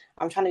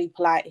 I'm trying to be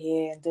polite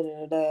here and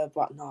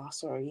but nah,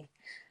 sorry.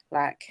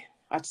 Like,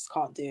 I just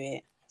can't do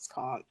it. Just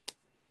can't.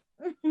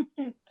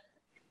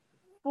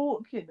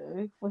 Fork, you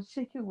know, for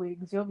chicken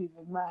wings, you're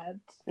even mad.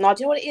 No, do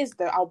you know what it is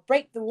though? I'll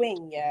break the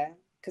wing, yeah,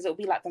 because it'll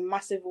be like the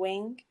massive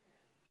wing.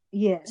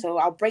 Yeah. So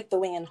I'll break the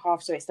wing in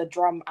half, so it's the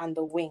drum and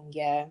the wing,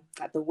 yeah,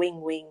 like the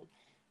wing.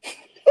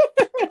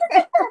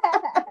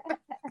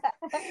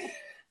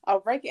 I'll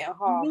break it in You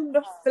half. mean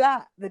the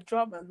flat, the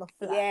drum and the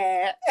flat?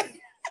 Yeah.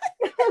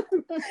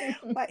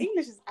 My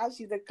English is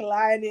actually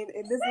declining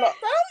in this lockdown.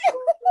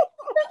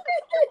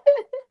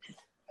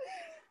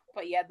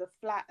 But yeah, the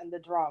flat and the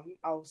drum,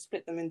 I'll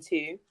split them in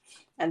two,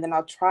 and then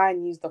I'll try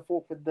and use the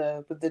fork with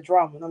the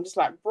drum, and I'm just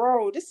like,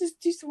 bro, this is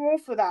too small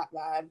for that,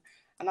 man.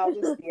 And I'll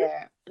just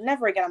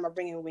never again am I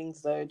bringing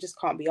wings though. Just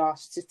can't be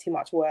asked. It's just too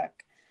much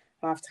work.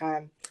 I don't have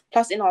time.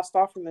 Plus, in our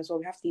staff room as well,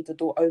 we have to leave the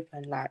door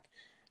open. Like,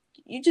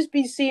 you just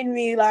be seeing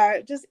me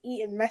like just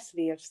eating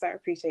messily. I just don't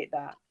appreciate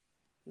that.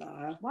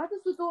 Nah. Why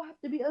does the door have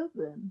to be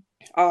open?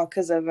 Oh,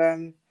 because of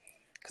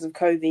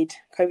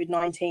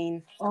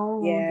COVID-19.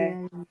 Oh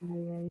Yeah.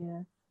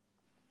 yeah.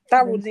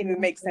 That wouldn't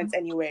even make sense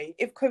anyway.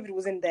 If COVID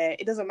was in there,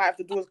 it doesn't matter if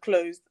the door's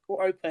closed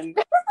or open.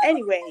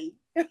 Anyway,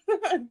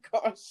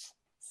 gosh,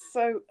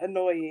 so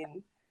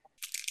annoying.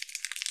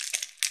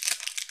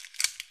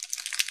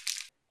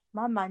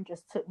 My man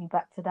just took me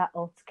back to that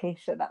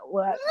altercation at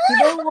work. You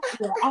know what?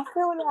 Yeah, I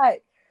feel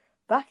like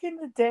back in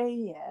the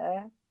day,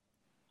 yeah,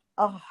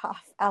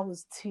 I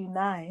was too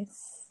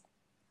nice.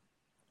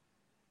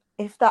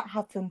 If that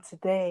happened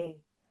today,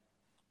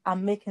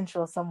 I'm making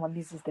sure someone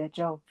loses their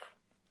job.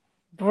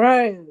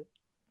 Bro,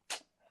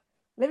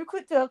 let me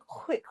do a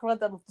quick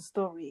rundown of the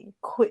story.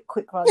 Quick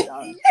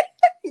rundown.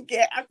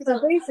 Yeah, So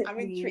basically, I'm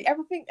intrigued.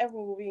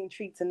 Everyone will be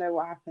intrigued to know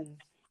what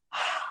happened.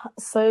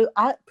 So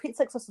Pete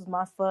Texas was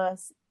my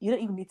first. You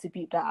don't even need to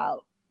beep that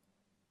out.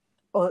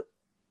 Or,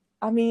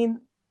 I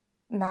mean,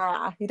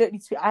 nah, you don't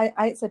need to. I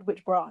ain't said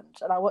which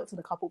branch, and I worked in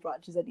a couple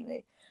branches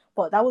anyway.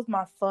 But that was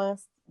my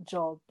first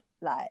job,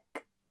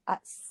 like at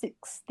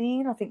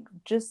 16, I think,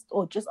 just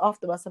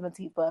after my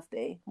 17th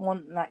birthday,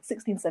 like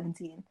 16,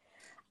 17.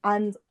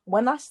 And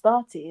when I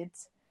started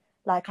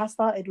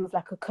with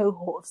like a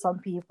cohort of some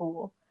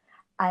people,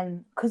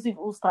 and because we've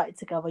all started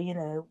together, you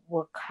know,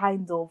 we're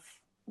kind of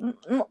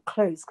not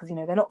close because, you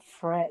know, they're not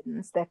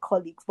friends, they're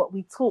colleagues, but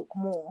we talk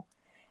more.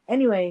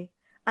 Anyway,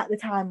 at the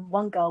time,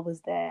 one girl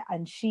was there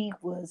and she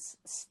was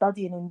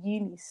studying in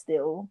uni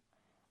still.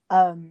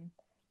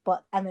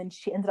 And then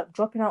she ended up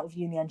dropping out of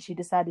uni and she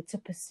decided to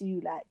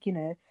pursue, like, you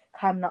know,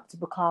 climbing up to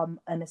become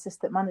an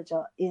assistant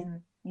manager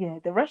in, you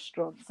know, the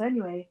restaurant. So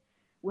anyway,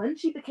 when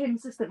she became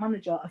assistant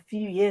manager a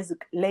few years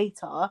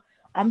later,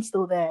 I'm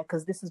still there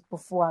because this is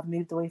before I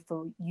moved away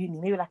from uni,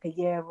 maybe like a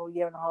year or a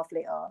year and a half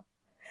later.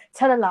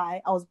 Tell a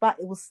lie. I was back.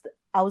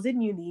 I was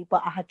in uni,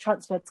 but I had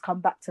transferred to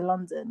come back to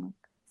London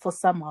for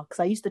summer because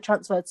I used to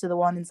transfer to the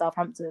one in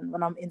Southampton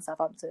when I'm in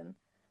Southampton,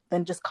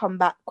 then just come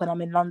back when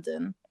I'm in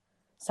London.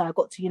 So I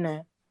got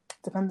to,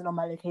 depending on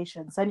my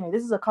location. So anyway,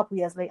 this is a couple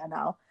years later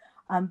now.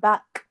 I'm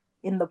back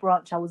in the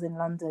branch I was in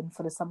London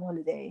for the summer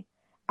holiday.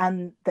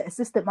 And the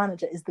assistant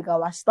manager is the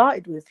girl I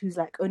started with, who's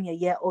like only a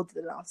year older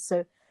than us.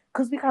 So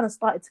because we kind of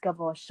started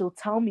together, she'll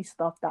tell me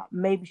stuff that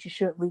maybe she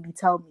shouldn't really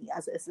tell me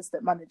as an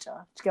assistant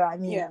manager. Do you get what I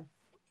mean? Yeah.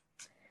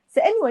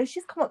 So anyway,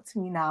 she's come up to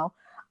me now,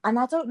 and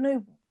I don't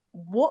know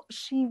what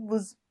she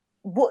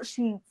thought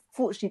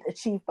she'd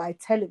achieved by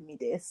telling me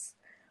this,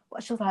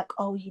 but she was like,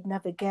 "Oh, you'd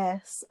never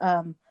guess.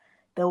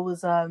 There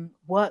was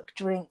work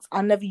drinks.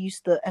 I never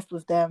used to f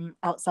with them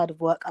outside of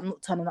work. I'm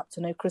not turning up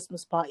to no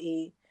Christmas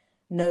party,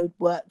 no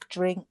work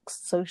drinks,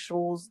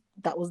 socials.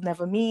 That was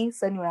never me.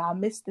 So anyway, I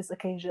missed this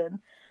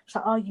occasion." She's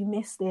like, "Oh, you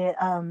missed it.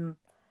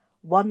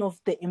 One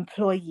of the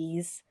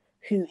employees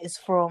who is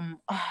from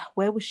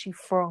where was she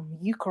from?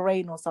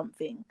 Ukraine or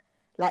something.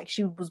 Like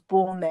she was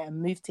born there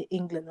and moved to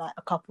England like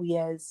a couple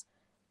years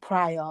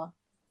prior.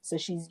 So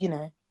she's,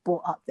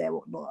 brought up there,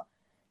 whatnot.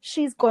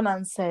 She's gone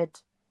and said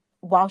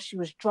while she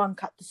was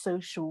drunk at the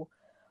social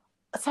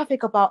something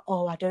about,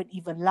 oh, I don't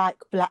even like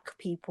black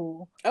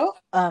people. Oh.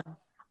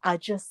 I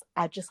just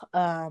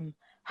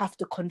have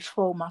to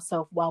control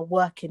myself while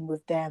working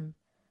with them.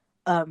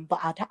 But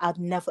I'd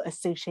never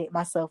associate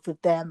myself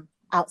with them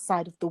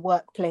outside of the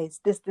workplace.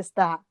 This,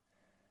 that.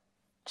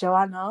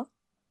 Joanna,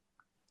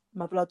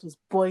 my blood was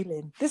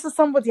boiling. This is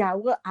somebody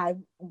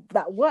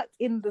that worked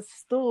in the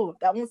store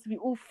that wants to be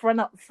all front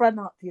up,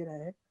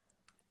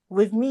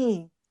 with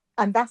me.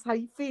 And that's how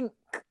you think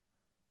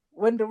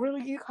when the real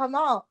you come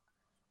out.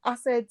 I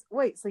said,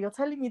 wait, so you're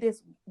telling me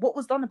this? What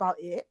was done about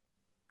it?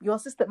 Your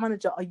assistant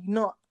manager, are you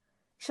not?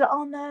 She's like,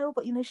 oh no,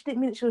 but she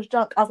didn't mean that she was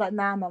drunk. I was like,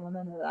 nah.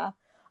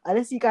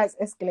 Unless you guys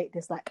escalate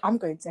this, like, I'm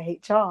going to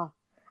HR.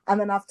 And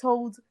then I've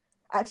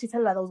actually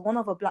tell her there was one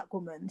other black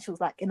woman. She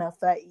was like in her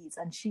 30s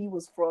and she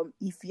was from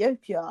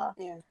Ethiopia.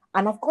 Yeah.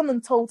 And I've gone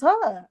and told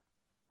her.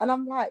 And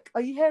I'm like,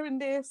 are you hearing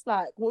this?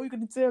 Like, what are we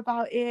going to do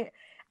about it?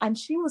 And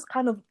she was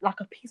kind of like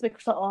a peacemaker.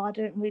 She's like, oh, I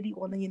don't really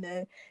want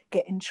to,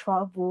 get in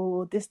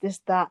trouble, this,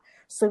 that.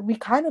 So we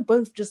kind of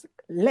both just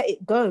let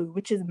it go,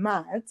 which is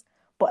mad.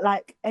 But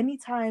like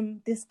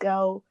anytime this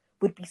girl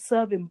would be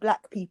serving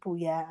black people,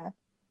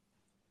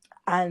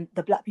 and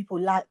the black people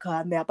like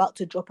her and they're about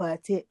to drop her a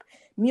tip,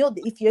 me or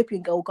the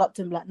Ethiopian girl will go up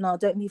to him like, no,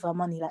 don't leave her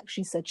money. Like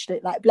she said, she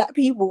don't like black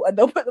people, and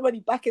they'll put the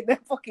money back in their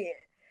pocket.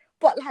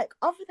 But like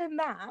other than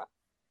that,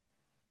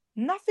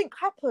 nothing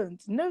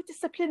happened. No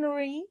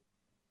disciplinary,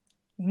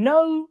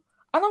 no.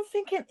 And I'm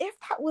thinking, if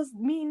that was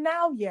me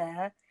now,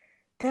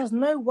 there's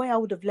no way I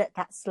would have let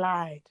that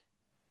slide.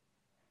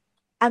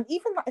 And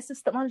even that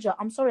assistant manager,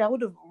 I'm sorry, I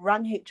would have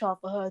rang HR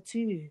for her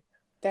too.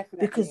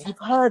 Definitely. Because you've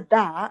heard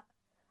that.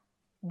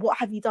 What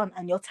have you done?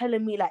 And you're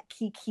telling me like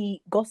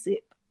kiki gossip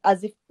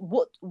as if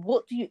what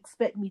do you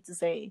expect me to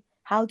say?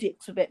 How do you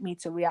expect me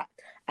to react?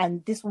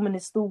 And this woman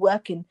is still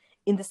working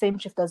in the same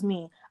shift as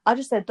me. I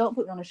just said, don't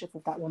put me on a shift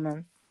with that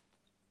woman.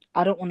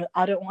 I don't want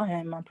her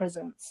in my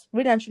presence.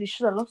 Really and truly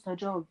should have lost her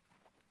job.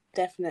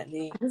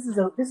 Definitely. This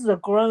is a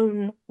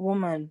grown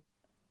woman.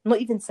 Not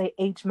even say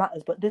age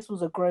matters, but this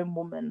was a grown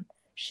woman.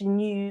 She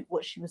knew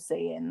what she was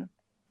saying.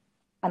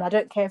 And I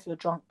don't care if you're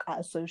drunk at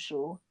a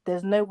social.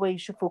 There's no way you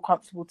should feel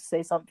comfortable to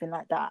say something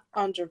like that.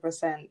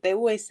 100%. They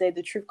always say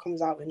the truth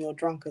comes out when you're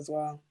drunk as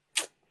well.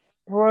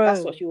 Bro,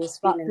 that's what she was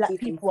feeling. Black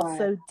people are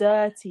so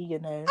dirty,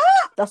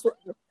 That's what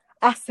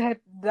I said.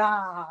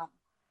 Nah,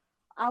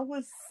 I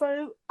was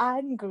so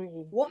angry.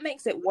 What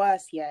makes it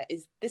worse,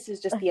 is this is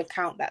just the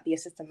account that the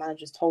assistant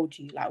managers told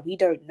you. Like, we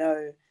don't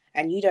know,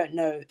 and you don't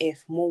know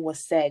if more was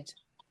said.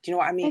 Do you know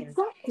what I mean?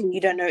 Exactly.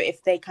 You don't know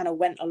if they kind of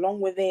went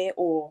along with it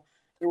or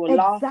they were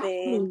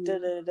laughing.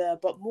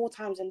 But more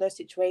times in those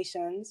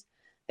situations,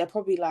 they're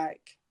probably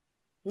like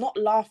not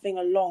laughing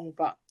along,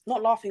 but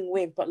not laughing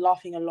with, but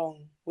laughing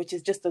along, which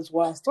is just as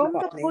worse. From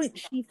the point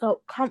she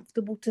felt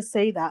comfortable to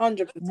say that,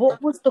 100%.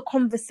 what was the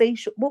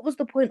conversation? What was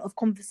the point of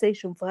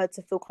conversation for her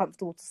to feel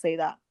comfortable to say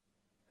that?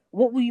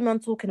 What were you man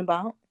talking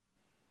about?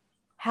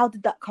 How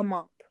did that come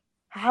up?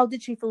 How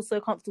did she feel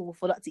so comfortable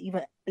for that to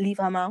even leave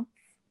her mouth?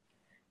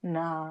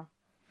 Nah.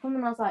 And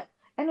then I was like,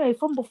 anyway,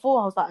 from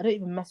before I was like, I don't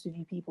even mess with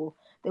you people.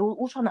 They were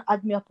all trying to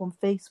add me up on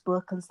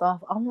Facebook and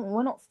stuff.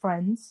 We're not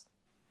friends.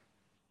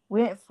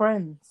 We ain't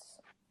friends.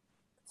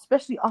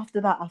 Especially after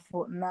that, I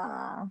thought,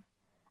 nah.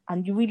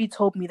 And you really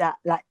told me that,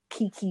 like,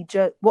 kiki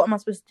joke. What am I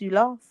supposed to do,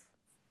 laugh?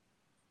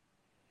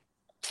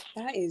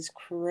 That is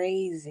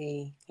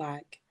crazy.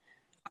 Like,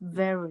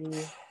 very.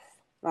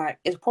 Like,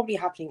 it's probably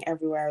happening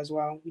everywhere as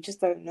well. We just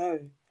don't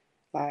know.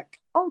 Like,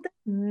 oh,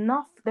 there's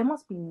enough. There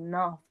must be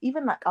enough.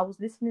 Even like I was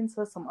listening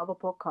to some other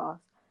podcast,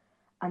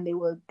 and they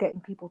were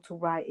getting people to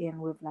write in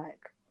with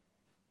like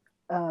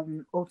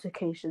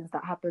altercations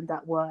that happened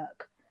at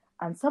work,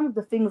 and some of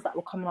the things that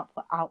were coming up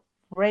were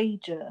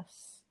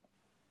outrageous.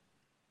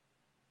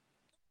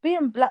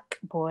 Being black,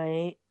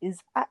 boy, is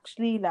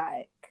actually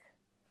like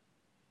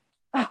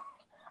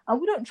and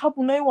we don't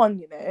trouble no one,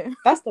 you know.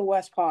 That's the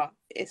worst part.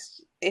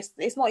 It's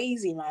not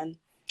easy, man.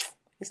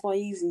 It's not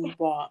easy,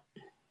 but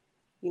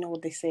you know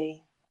what they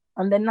say.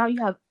 And then now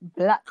you have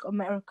Black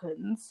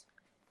Americans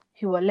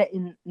who are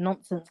letting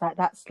nonsense like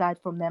that slide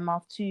from their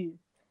mouth too.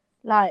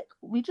 Like,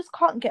 we just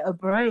can't get a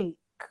break.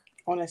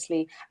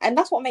 Honestly, and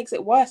that's what makes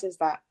it worse is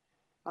that,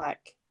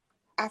 like,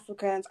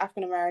 Africans,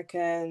 African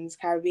Americans,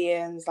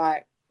 Caribbeans,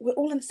 like, we're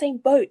all in the same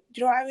boat.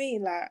 Do you know what I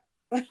mean? Like,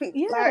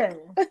 Yeah.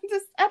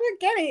 just I don't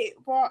get it.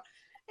 But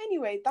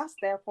anyway, that's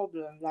their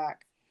problem. Like,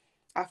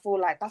 I feel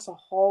like that's a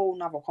whole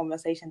nother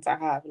conversation to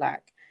have.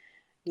 Like,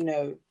 you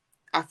know,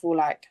 I feel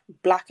like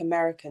Black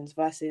Americans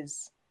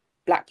versus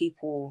Black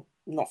people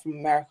not from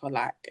America.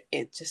 Like,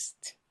 it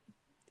just,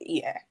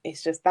 yeah,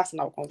 it's just that's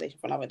another conversation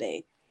for another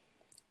day.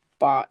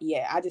 But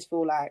yeah, I just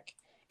feel like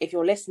if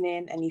you're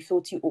listening and you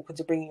feel too awkward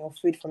to bring your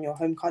food from your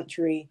home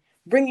country,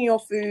 bring your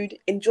food,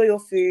 enjoy your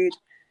food,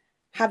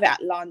 have it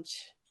at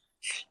lunch.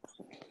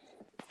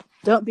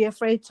 Don't be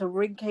afraid to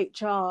ring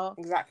HR.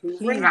 Exactly.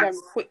 Please. Ring them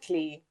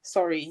quickly.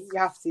 Sorry, you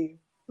have to.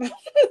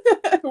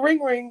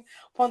 ring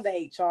upon the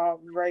HR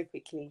very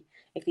quickly.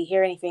 If you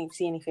hear anything,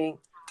 see anything,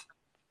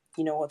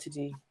 you know what to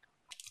do.